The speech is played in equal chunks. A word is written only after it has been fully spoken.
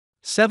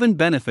7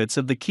 Benefits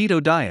of the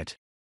Keto Diet.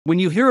 When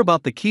you hear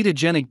about the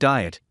ketogenic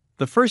diet,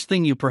 the first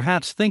thing you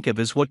perhaps think of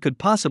is what could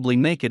possibly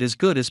make it as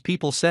good as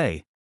people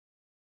say.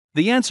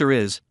 The answer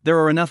is, there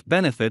are enough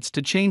benefits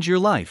to change your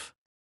life.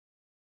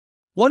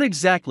 What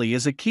exactly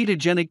is a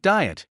ketogenic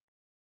diet?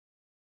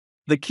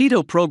 The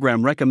keto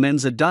program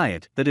recommends a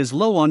diet that is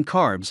low on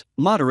carbs,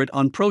 moderate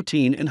on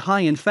protein, and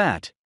high in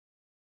fat.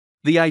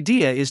 The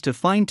idea is to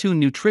fine-tune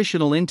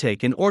nutritional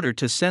intake in order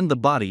to send the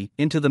body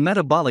into the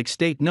metabolic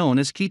state known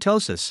as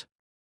ketosis.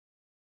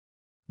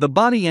 The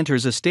body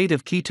enters a state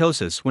of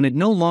ketosis when it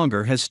no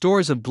longer has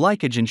stores of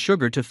glycogen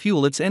sugar to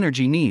fuel its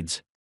energy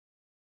needs.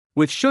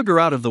 With sugar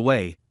out of the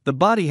way, the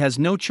body has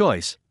no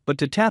choice but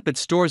to tap its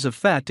stores of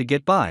fat to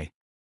get by.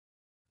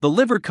 The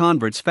liver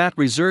converts fat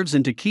reserves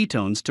into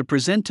ketones to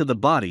present to the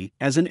body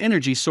as an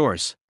energy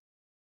source.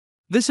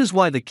 This is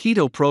why the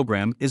keto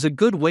program is a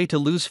good way to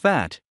lose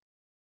fat.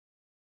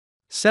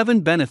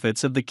 7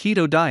 Benefits of the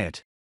Keto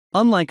Diet.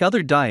 Unlike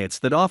other diets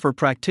that offer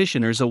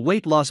practitioners a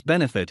weight loss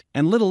benefit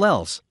and little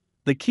else,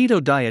 the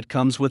keto diet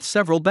comes with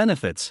several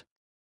benefits.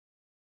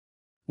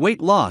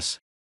 Weight loss.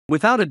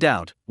 Without a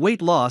doubt,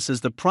 weight loss is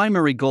the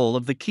primary goal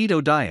of the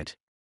keto diet.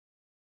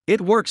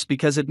 It works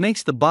because it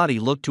makes the body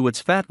look to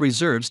its fat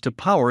reserves to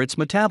power its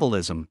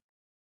metabolism.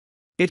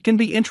 It can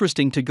be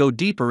interesting to go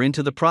deeper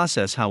into the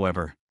process,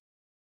 however.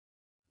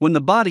 When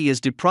the body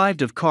is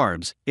deprived of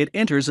carbs, it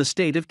enters a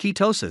state of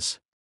ketosis.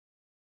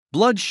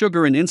 Blood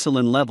sugar and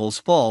insulin levels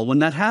fall when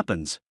that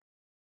happens.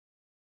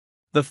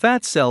 The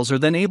fat cells are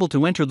then able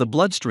to enter the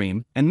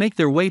bloodstream and make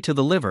their way to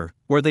the liver,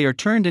 where they are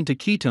turned into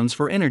ketones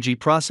for energy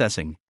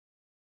processing.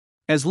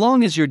 As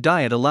long as your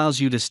diet allows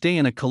you to stay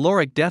in a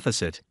caloric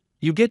deficit,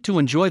 you get to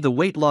enjoy the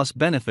weight loss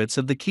benefits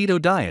of the keto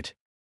diet.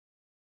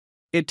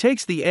 It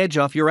takes the edge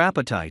off your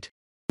appetite.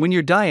 When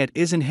your diet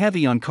isn't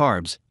heavy on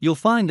carbs, you'll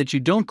find that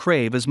you don't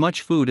crave as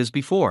much food as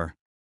before.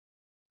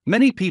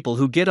 Many people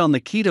who get on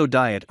the keto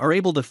diet are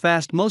able to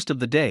fast most of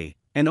the day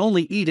and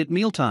only eat at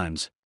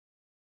mealtimes.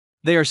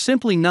 They are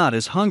simply not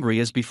as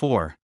hungry as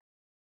before.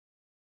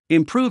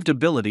 Improved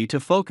ability to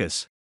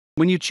focus.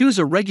 When you choose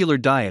a regular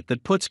diet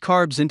that puts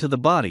carbs into the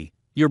body,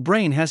 your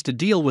brain has to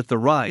deal with the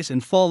rise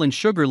and fall in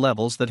sugar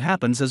levels that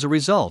happens as a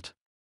result.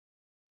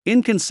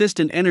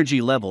 Inconsistent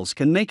energy levels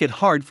can make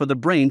it hard for the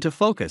brain to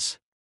focus.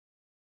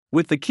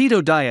 With the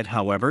keto diet,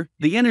 however,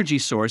 the energy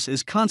source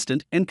is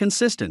constant and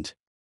consistent.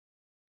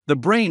 The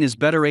brain is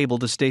better able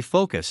to stay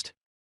focused.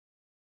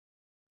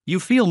 You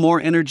feel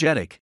more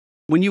energetic.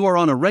 When you are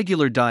on a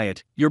regular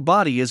diet, your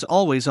body is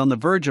always on the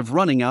verge of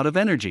running out of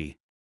energy.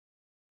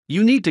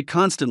 You need to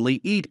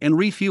constantly eat and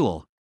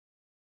refuel.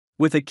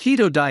 With a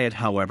keto diet,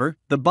 however,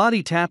 the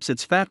body taps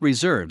its fat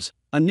reserves,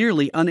 a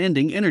nearly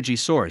unending energy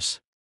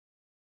source.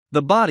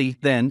 The body,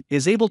 then,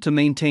 is able to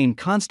maintain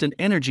constant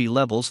energy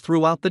levels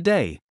throughout the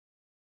day.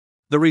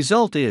 The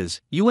result is,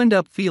 you end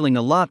up feeling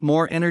a lot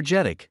more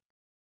energetic.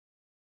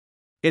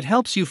 It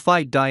helps you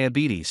fight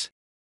diabetes.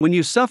 When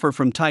you suffer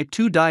from type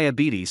 2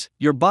 diabetes,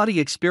 your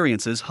body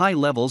experiences high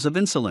levels of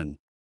insulin.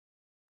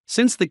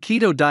 Since the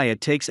keto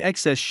diet takes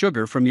excess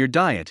sugar from your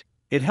diet,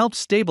 it helps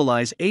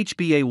stabilize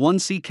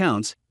HbA1c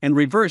counts and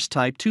reverse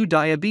type 2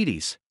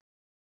 diabetes.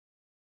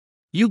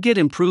 You get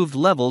improved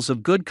levels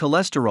of good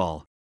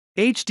cholesterol.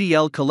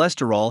 HDL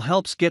cholesterol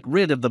helps get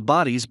rid of the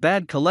body's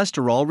bad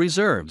cholesterol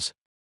reserves.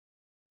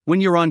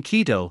 When you're on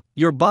keto,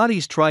 your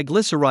body's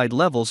triglyceride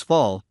levels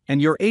fall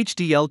and your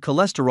HDL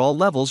cholesterol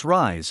levels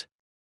rise.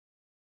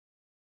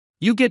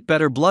 You get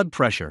better blood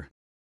pressure.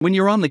 When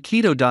you're on the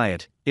keto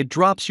diet, it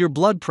drops your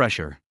blood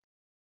pressure.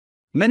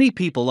 Many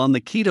people on the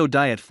keto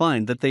diet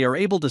find that they are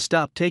able to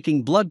stop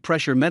taking blood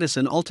pressure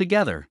medicine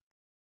altogether.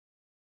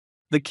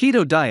 The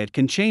keto diet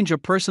can change a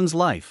person's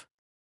life.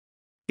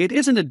 It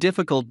isn't a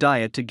difficult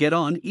diet to get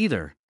on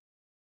either.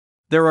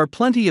 There are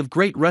plenty of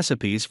great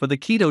recipes for the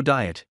keto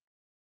diet.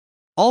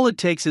 All it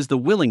takes is the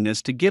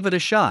willingness to give it a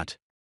shot.